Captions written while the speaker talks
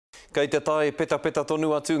Kei te tae peta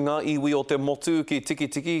tonu atu ngā iwi o te motu ki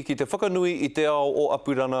Tikitiki ki te whakanui i te ao o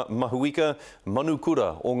Apirana Mahuika,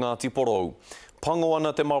 manukura o Ngāti Porou. Pango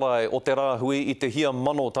ana te marae o te Rāhui i te hia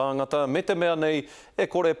mano tāngata, me te mea nei e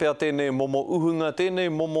kore pea tēnei momo uhunga, tēnei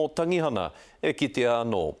momo tangihana e kitea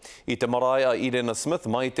anō. I te marae a Irena Smith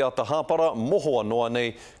mai te ata hāpara, mohoa noa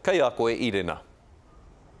nei, kei a koe Irena.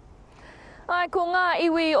 Ai, ko ngā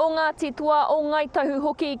iwi o Ngāti tua o Ngaitahu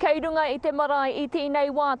hoki, kei runga i te marae i tēnei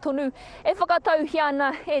wā tonu, e whakatau hiana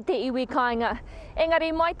e te iwi kāinga.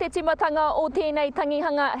 Engari mai te timatanga o tēnei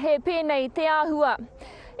tangihanga he pēnei te āhua.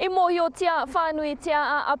 I mohi o tia whānui tia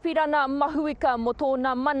a Apirana Mahuika mo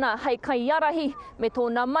tōna mana hei kaiarahi me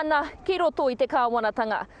tōna mana ki roto i te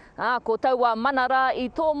kāwanatanga. Ko taua mana rā i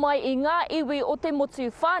tō mai i ngā iwi o te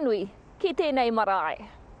motu whānui ki tēnei marae.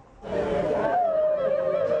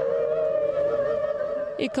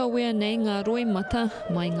 E kawea nei ngā roi mata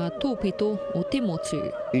mai ngā tōpito o te motu.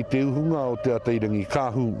 I te uhunga o te atairangi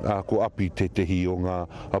kāhu ko api te tehi o ngā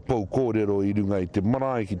pou kōrero i runga i te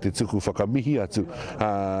marae ki te tuku whakamihi atu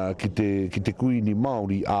ki te kuini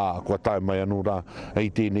Māori kua tae mai anō rā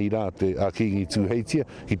i tēnei rā te kingi tūheitia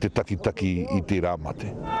ki te takitaki i te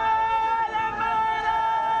rāmate.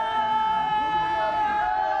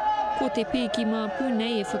 Ko te pēki mā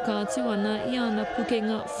pūnei e whakaatu ana i ana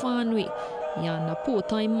pukenga whānui. I ana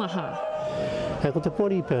pōtai maha. Ko te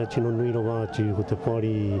pori pēr tino nui roa atu, ko te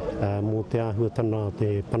pori mō te āhua tana o te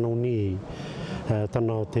panauni,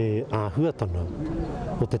 tana o te āhua tana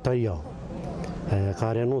o te taiao.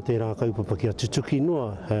 Kāre anō tērā kaupapa kia tutuki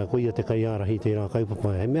noa, ko ia te kaiarahi tērā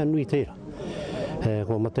kaupapa, he mea nui tērā.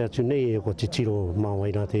 Ko mate atu nei e ko te tiro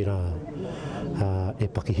māwaira tērā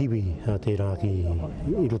e pakihiwi tērā ki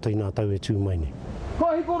i roto i nā tau e tū mai nei.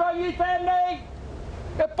 Ko hikurangi tēnei!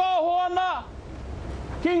 E pāho ana,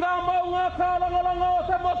 ki ngā maunga kārangaranga o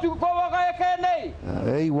te motu kōwaka e kēnei.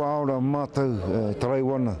 Ei wāora mātou tarai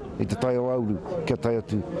wana i te tai o auru kia tai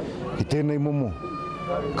atu. Ki tēnei momo,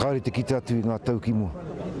 kāre te kite atu i ngā tau ki mua.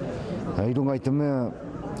 I runga i te mea,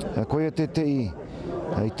 koe te tei,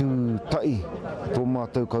 i tū tai, tō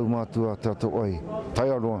mātou kau mātua te ato oi. Tai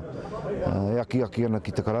aroa, e aki ana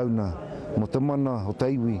ki te karauna, mo te mana o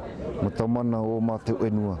te iwi, mo te mana o mātou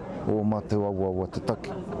enua. O mātou awa te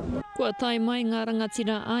taki. Kua tai mai ngā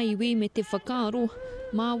rangatira a iwi me te whakaaro,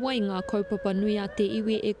 mā wai ngā kaupapa nui a te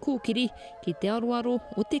iwi e kōkiri ki te aroaro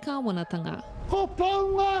o te kāwanatanga. Ko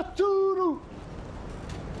pau ngā tūru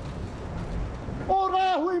o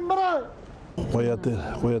Rāhui Marae. Koia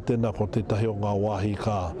tēnā ko te tahi o ngā wāhi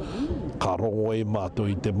ka rongo e mātou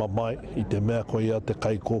i te mamai, i te mea koia te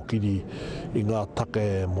kai kōkiri i ngā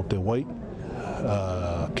take mo te wai.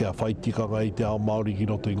 Kia whaitikanga i te ao Māori ki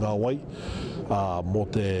roto i ngā wai, mo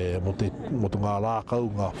ngā rākau,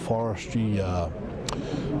 ngā forestry,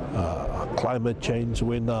 climate change,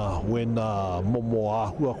 wena momo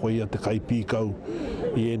āhua koe ia te kaipīkau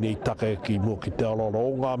i enei take ki mua ki te aroro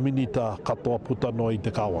o ngā minita katoa putano i te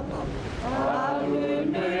kāwana.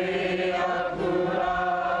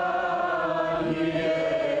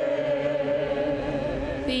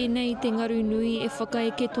 Pēnei te ngaru nui e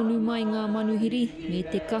whakaeke tonu mai ngā manuhiri me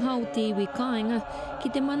te kaha o te iwi kāinga ki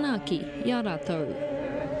te manaaki i a rātou.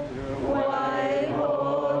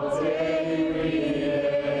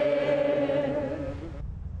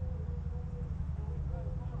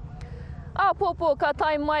 Popo ka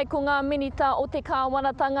tai mai ko ngā minita o te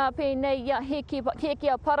kāwanatanga pēnei ia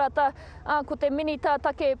hekia parata, ko te minita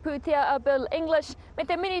take pūtea a Bill English, me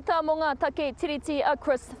te minita mo ngā take tiriti a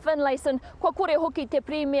Chris Finlayson, kua kore hoki te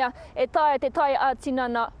premier e tae te tai a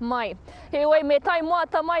tinana mai. He oi me tai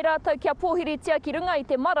moata mai rātou kia pōhiritia ki runga i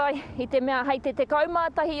te marae, i te mea hei te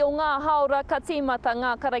kaumātahi o ngā haora ka tīmata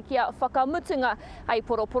ngā karakia whakamutunga, hei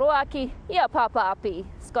poroporo aki, ia pāpā api.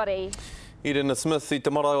 Scotty. Irena Smith i te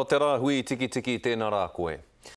marae o te Rāhui Tikitiki tēnā rā koe.